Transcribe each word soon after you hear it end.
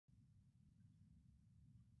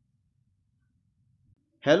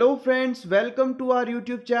Hello friends, welcome to our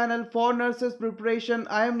YouTube channel for nurses preparation.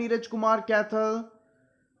 I am Neeraj Kumar Kaithal.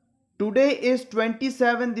 Today is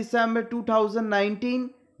 27 December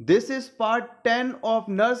 2019. This is part 10 of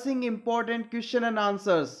nursing important question and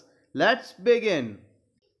answers. Let's begin.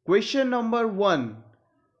 Question number 1.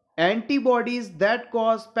 Antibodies that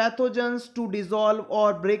cause pathogens to dissolve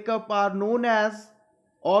or break up are known as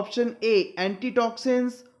option A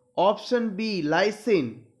antitoxins, option B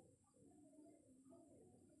lysine.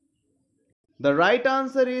 The right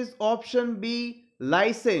answer is option B,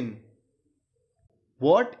 lysine.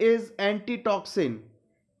 What is antitoxin?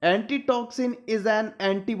 Antitoxin is an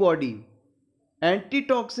antibody.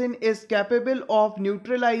 Antitoxin is capable of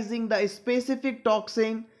neutralizing the specific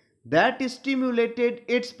toxin that stimulated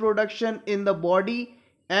its production in the body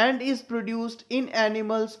and is produced in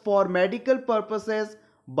animals for medical purposes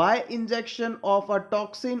by injection of a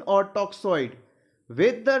toxin or toxoid,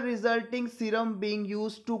 with the resulting serum being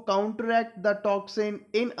used to counteract the toxin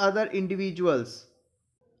in other individuals.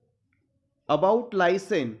 About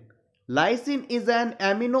lysine. Lysine is an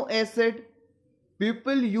amino acid.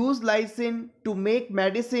 People use lysine to make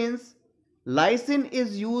medicines. Lysine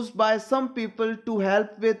is used by some people to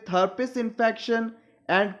help with herpes infection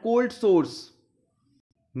and cold sores.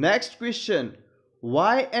 Next question.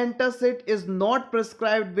 Why antacid is not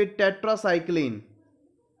prescribed with tetracycline?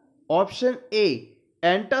 Option A.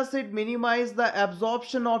 Antacid minimize the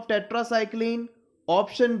absorption of tetracycline.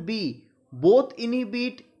 Option B. Both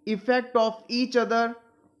inhibit effect of each other.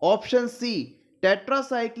 Option C.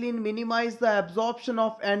 Tetracycline minimize the absorption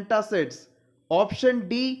of antacids. Option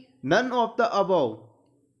D. None of the above.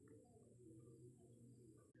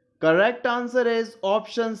 Correct answer is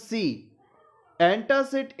option C.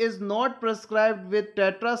 Antacid is not prescribed with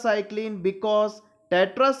tetracycline because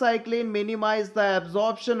tetracycline minimize the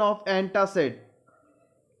absorption of antacid.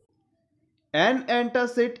 An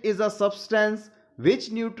antacid is a substance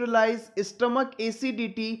which neutralizes stomach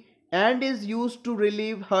acidity and is used to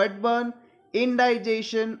relieve heartburn,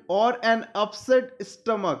 indigestion or an upset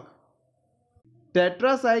stomach.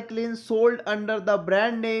 Tetracycline sold under the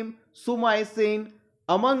brand name Sumicin.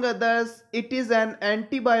 Among others, it is an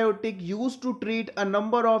antibiotic used to treat a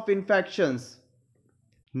number of infections.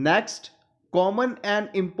 Next, common and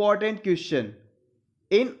important question.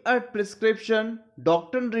 In a prescription,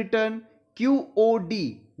 doctor written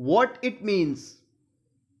QOD, what it means?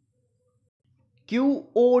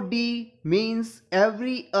 QOD means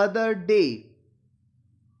every other day.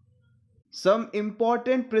 Some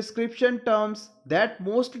important prescription terms that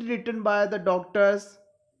mostly written by the doctors: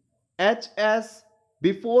 HS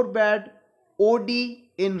before bed, OD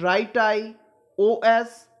in right eye,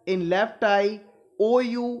 OS in left eye,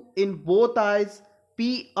 OU in both eyes,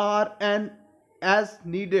 PRN as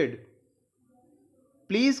needed.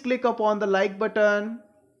 Please click upon the like button.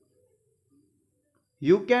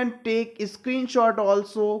 You can take a screenshot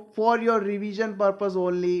also for your revision purpose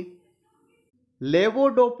only.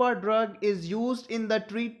 Levodopa drug is used in the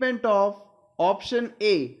treatment of option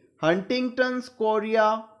A. Huntington's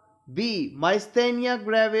chorea, B. Myasthenia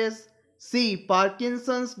gravis, C.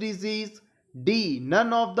 Parkinson's disease, D.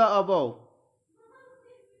 None of the above.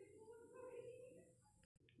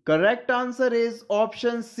 Correct answer is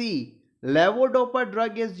option C. Levodopa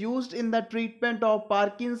drug is used in the treatment of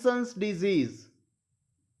Parkinson's disease.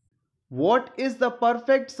 What is the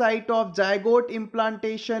perfect site of zygote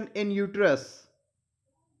implantation in uterus?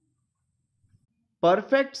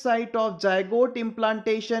 Perfect site of zygote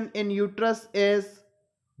implantation in uterus is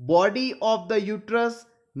body of the uterus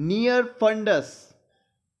near fundus.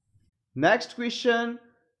 Next question.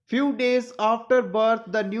 Few days after birth,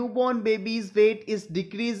 the newborn baby's weight is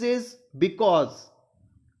decreases because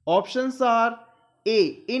options are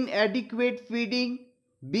A. Inadequate feeding,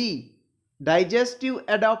 B. Digestive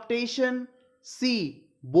adaptation, C.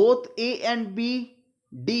 Both A and B,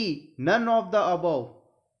 D. None of the above.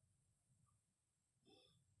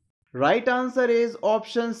 Right answer is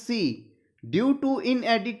option C. Due to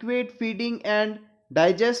inadequate feeding and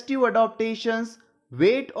digestive adaptations,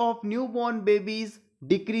 weight of newborn babies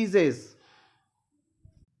decreases.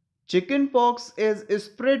 Chickenpox is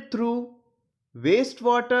spread through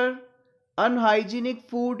wastewater, unhygienic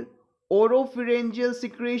food, oropharyngeal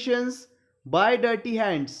secretions, by dirty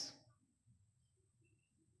hands.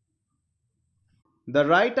 The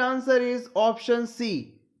right answer is option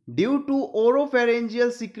C. Due to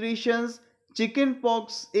oropharyngeal secretions,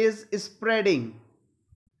 chickenpox is spreading.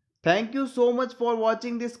 Thank you so much for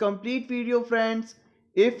watching this complete video, friends.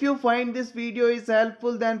 If you find this video is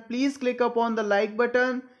helpful, then please click upon the like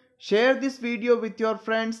button, share this video with your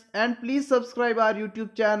friends and please subscribe our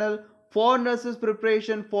YouTube channel for nurses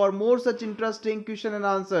preparation for more such interesting question and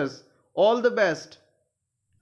answers. All the best.